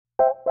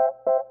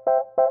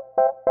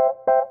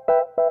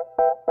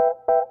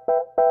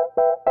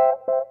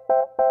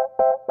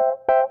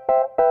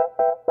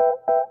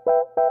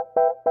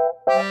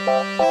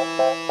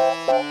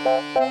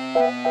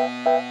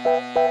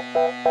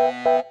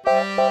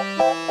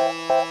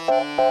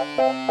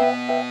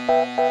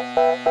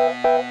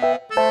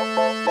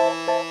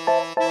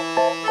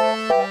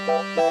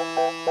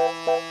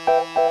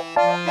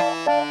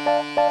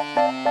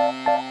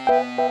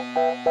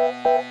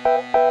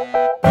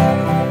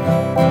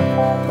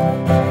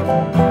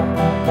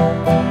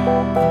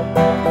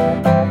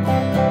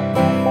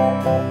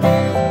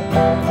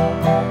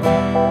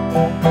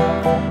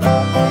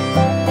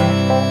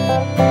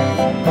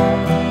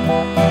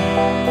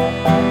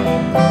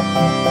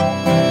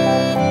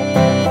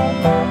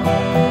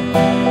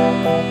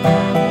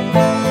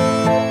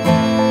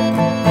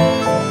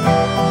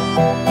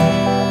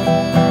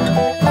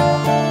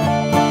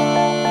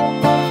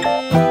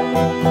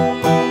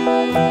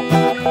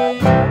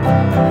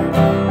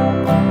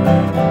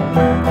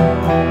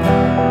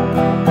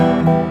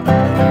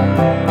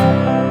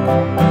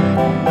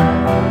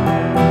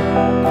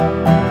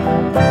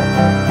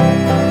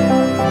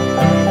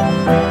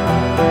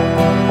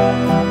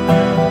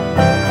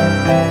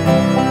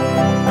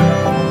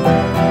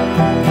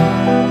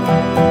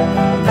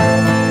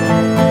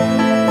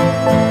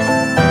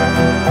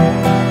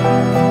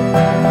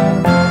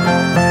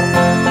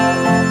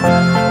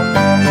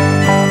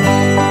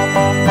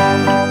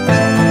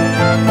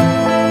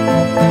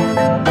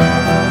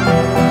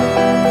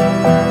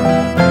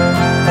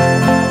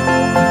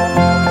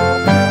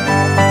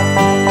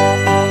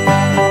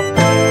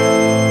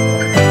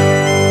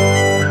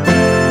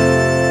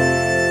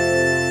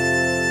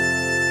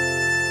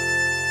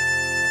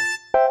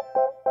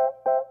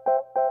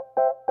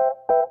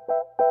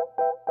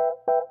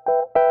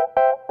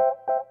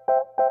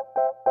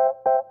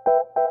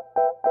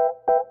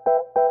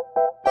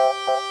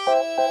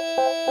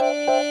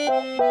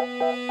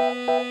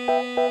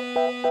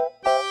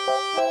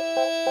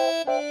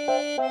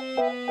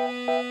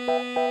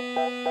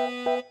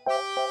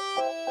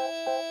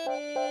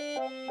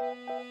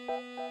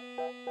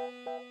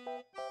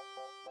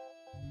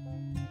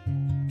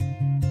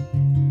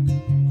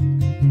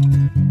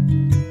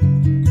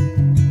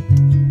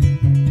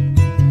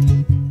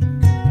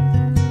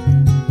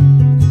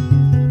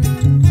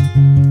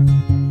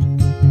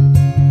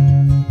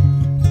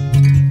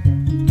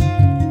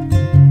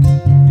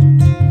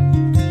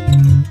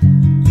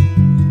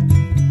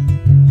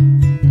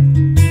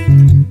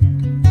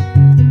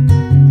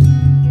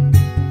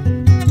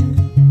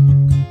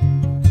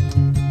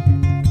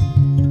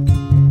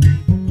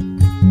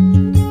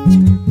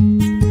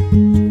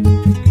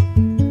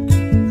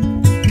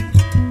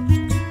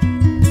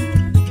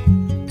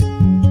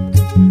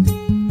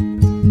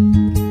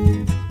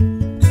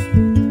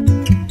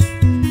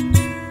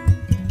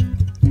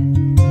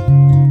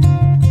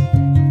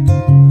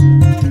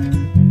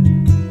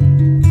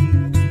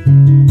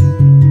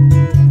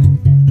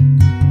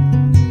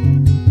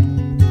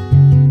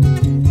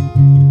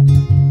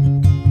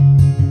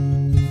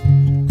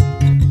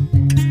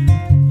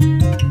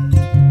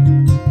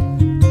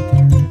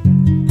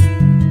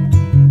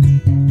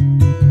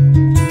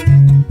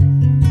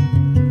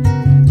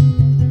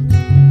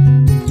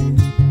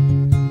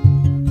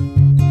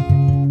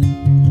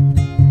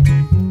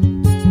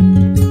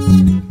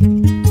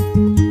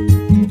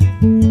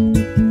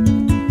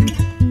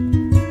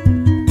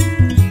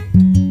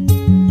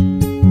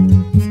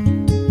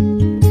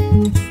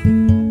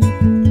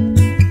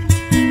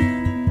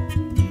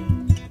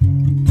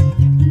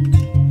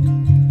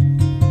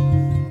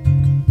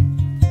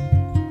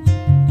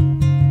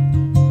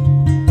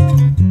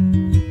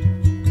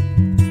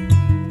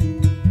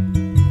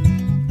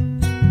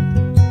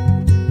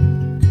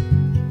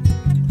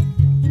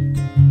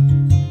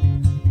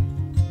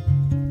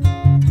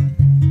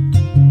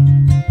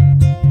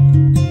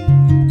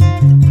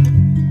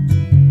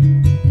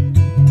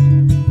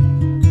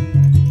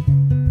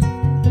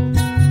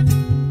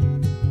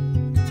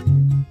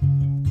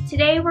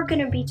we're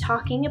going to be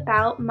talking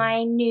about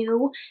my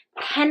new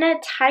Penna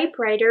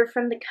typewriter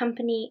from the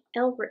company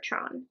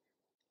Elretron.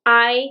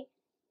 I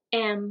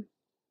am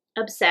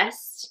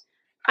obsessed.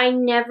 I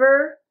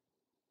never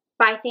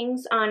buy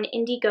things on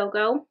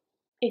Indiegogo.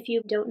 If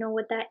you don't know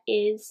what that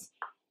is,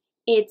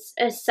 it's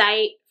a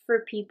site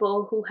for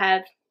people who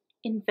have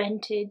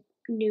invented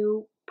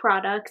new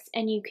products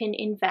and you can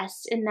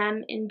invest in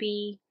them and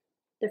be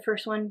the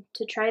first one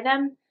to try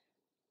them.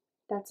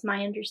 That's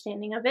my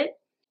understanding of it.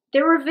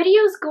 There were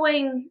videos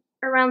going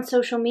around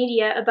social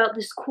media about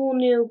this cool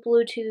new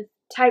Bluetooth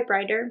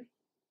typewriter,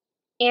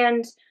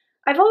 and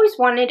I've always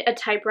wanted a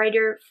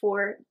typewriter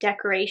for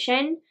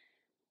decoration,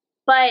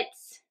 but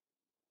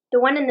the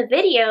one in the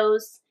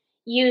videos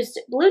used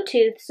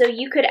Bluetooth, so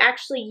you could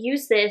actually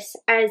use this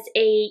as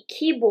a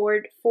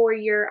keyboard for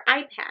your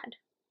iPad.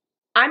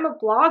 I'm a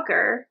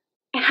blogger,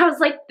 and I was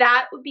like,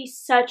 that would be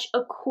such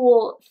a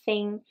cool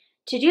thing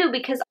to do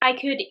because I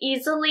could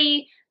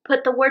easily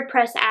put the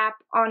WordPress app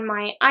on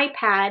my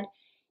iPad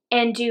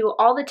and do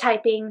all the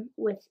typing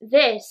with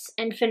this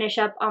and finish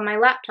up on my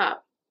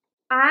laptop.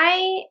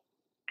 I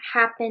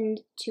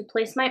happened to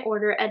place my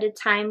order at a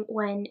time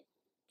when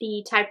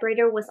the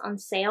typewriter was on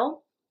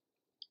sale.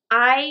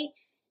 I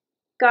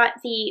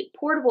got the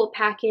portable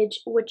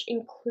package, which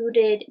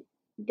included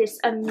this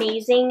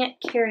amazing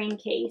carrying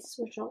case,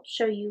 which I'll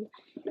show you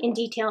in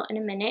detail in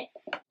a minute.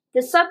 The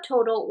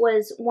subtotal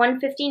was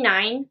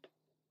 $159.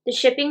 The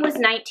shipping was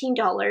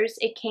 $19.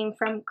 It came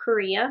from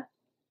Korea.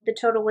 The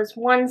total was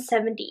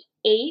 $178.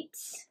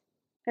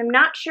 I'm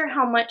not sure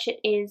how much it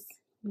is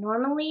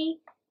normally,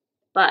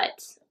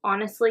 but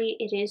honestly,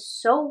 it is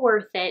so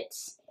worth it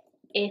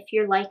if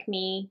you're like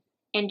me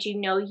and you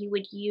know you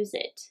would use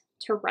it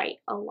to write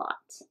a lot.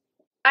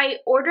 I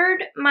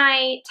ordered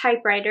my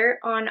typewriter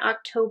on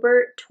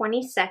October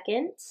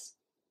 22nd,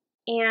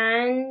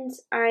 and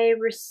I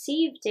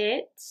received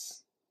it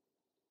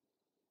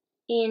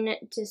in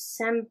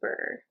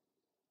December.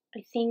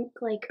 I think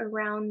like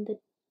around the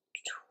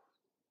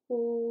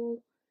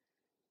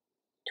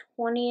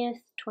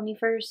 20th,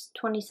 21st,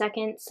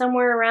 22nd,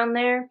 somewhere around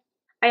there.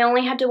 I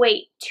only had to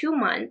wait 2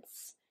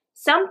 months.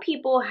 Some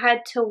people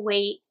had to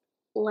wait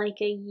like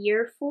a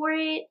year for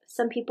it.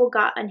 Some people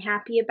got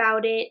unhappy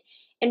about it.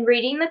 And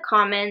reading the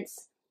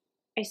comments,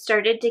 I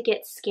started to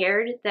get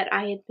scared that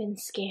I had been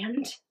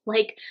scammed.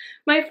 Like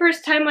my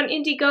first time on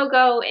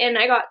Indiegogo, and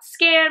I got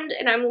scammed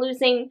and I'm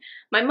losing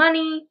my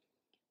money.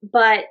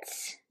 But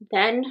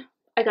then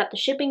I got the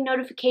shipping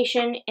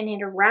notification and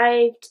it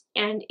arrived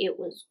and it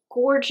was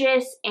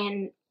gorgeous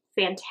and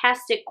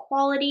fantastic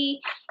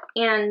quality.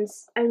 And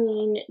I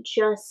mean,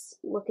 just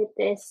look at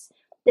this.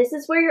 This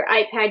is where your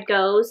iPad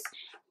goes,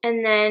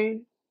 and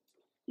then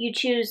you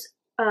choose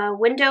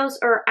Windows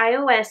or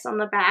iOS on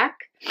the back,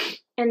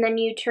 and then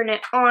you turn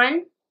it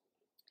on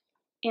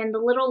and the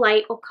little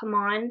light will come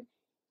on,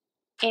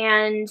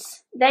 and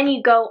then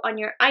you go on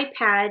your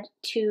iPad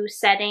to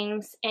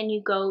settings and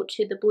you go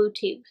to the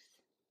Bluetooth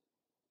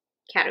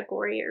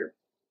category, or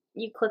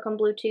you click on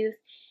Bluetooth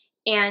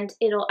and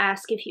it'll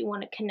ask if you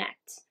want to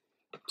connect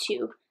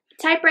to the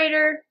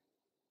typewriter,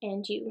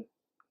 and you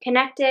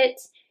connect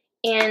it,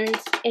 and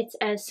it's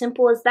as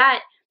simple as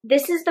that.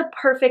 This is the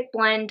perfect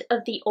blend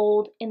of the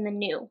old and the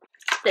new.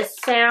 The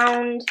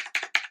sound,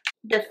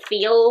 the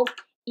feel,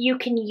 you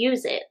can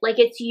use it. Like,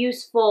 it's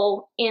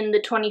useful in the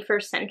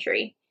 21st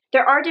century.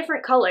 There are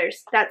different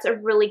colors. That's a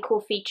really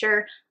cool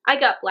feature. I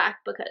got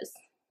black because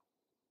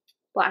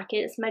black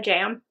is my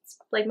jam. It's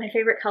like my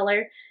favorite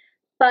color.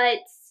 But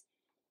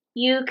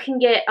you can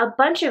get a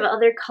bunch of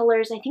other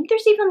colors. I think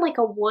there's even like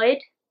a wood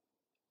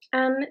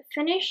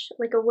finish,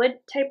 like a wood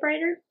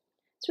typewriter.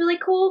 It's really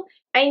cool.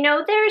 I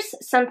know there's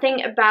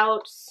something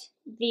about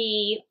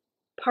the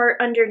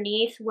part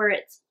underneath where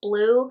it's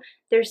blue.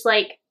 There's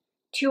like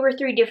 2 or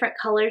 3 different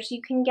colors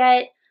you can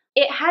get.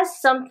 It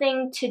has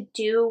something to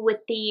do with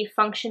the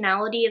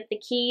functionality of the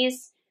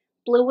keys.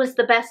 Blue was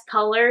the best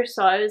color,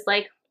 so I was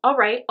like, all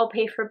right, I'll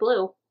pay for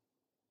blue.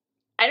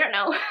 I don't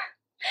know.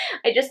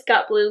 I just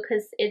got blue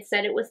because it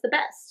said it was the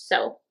best,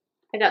 so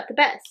I got the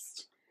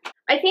best.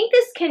 I think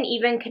this can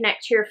even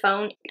connect to your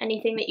phone.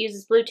 Anything that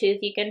uses Bluetooth,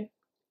 you can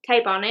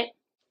type on it.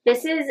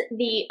 This is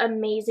the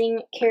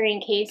amazing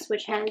carrying case,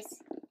 which has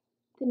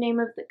the name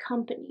of the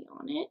company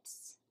on it.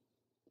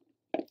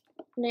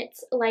 And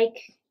it's like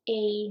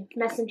a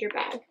messenger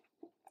bag.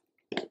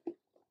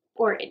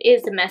 Or it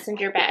is a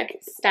messenger bag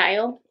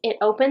style. It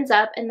opens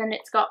up and then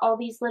it's got all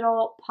these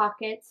little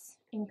pockets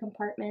and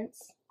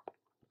compartments.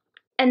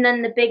 And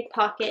then the big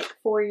pocket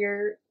for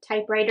your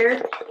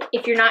typewriter.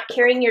 If you're not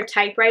carrying your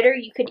typewriter,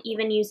 you could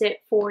even use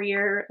it for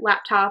your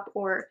laptop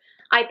or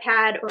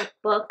iPad or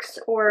books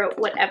or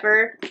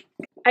whatever.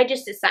 I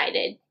just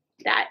decided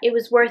that it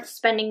was worth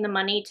spending the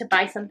money to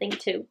buy something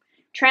to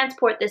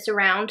transport this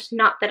around.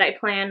 Not that I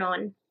plan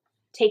on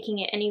taking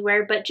it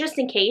anywhere, but just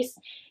in case.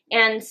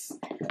 And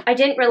I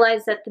didn't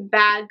realize that the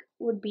bag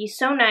would be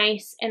so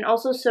nice and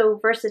also so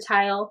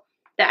versatile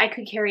that I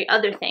could carry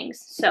other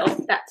things. So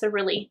that's a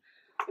really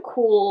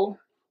cool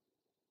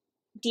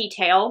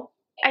detail.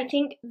 I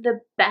think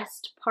the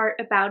best part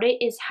about it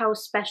is how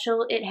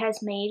special it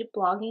has made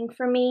blogging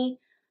for me.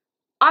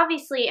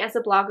 Obviously, as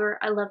a blogger,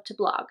 I love to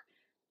blog,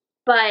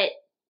 but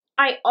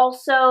I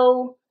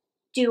also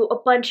do a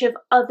bunch of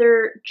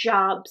other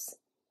jobs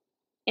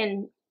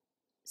and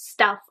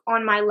stuff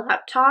on my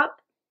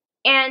laptop,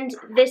 and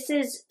this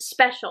is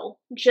special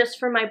just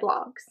for my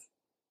blogs.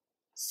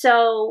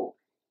 So,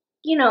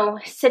 you know,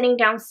 sitting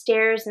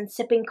downstairs and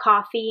sipping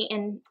coffee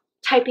and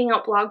typing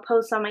out blog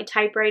posts on my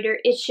typewriter,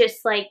 it's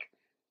just like,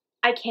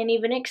 I can't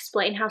even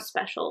explain how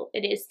special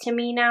it is to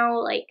me now.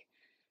 Like,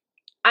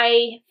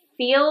 I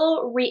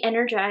feel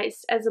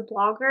re-energized as a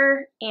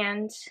blogger,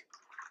 and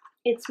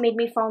it's made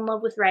me fall in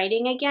love with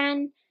writing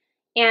again,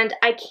 and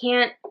I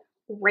can't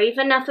rave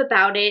enough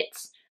about it.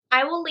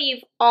 I will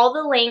leave all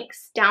the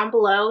links down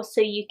below so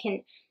you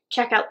can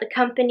check out the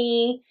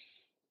company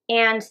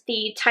and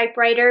the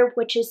typewriter,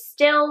 which is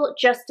still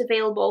just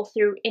available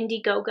through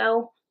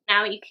Indiegogo.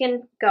 Now you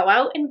can go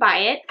out and buy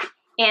it,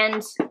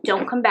 and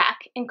don't come back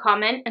and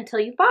comment until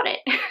you bought it.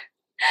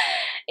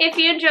 If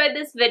you enjoyed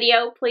this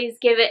video, please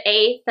give it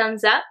a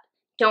thumbs up.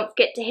 Don't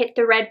forget to hit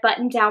the red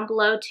button down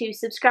below to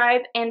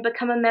subscribe and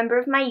become a member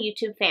of my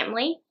YouTube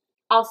family.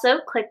 Also,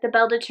 click the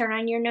bell to turn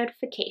on your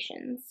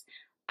notifications.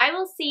 I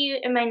will see you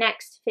in my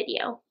next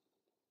video.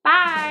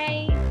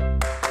 Bye!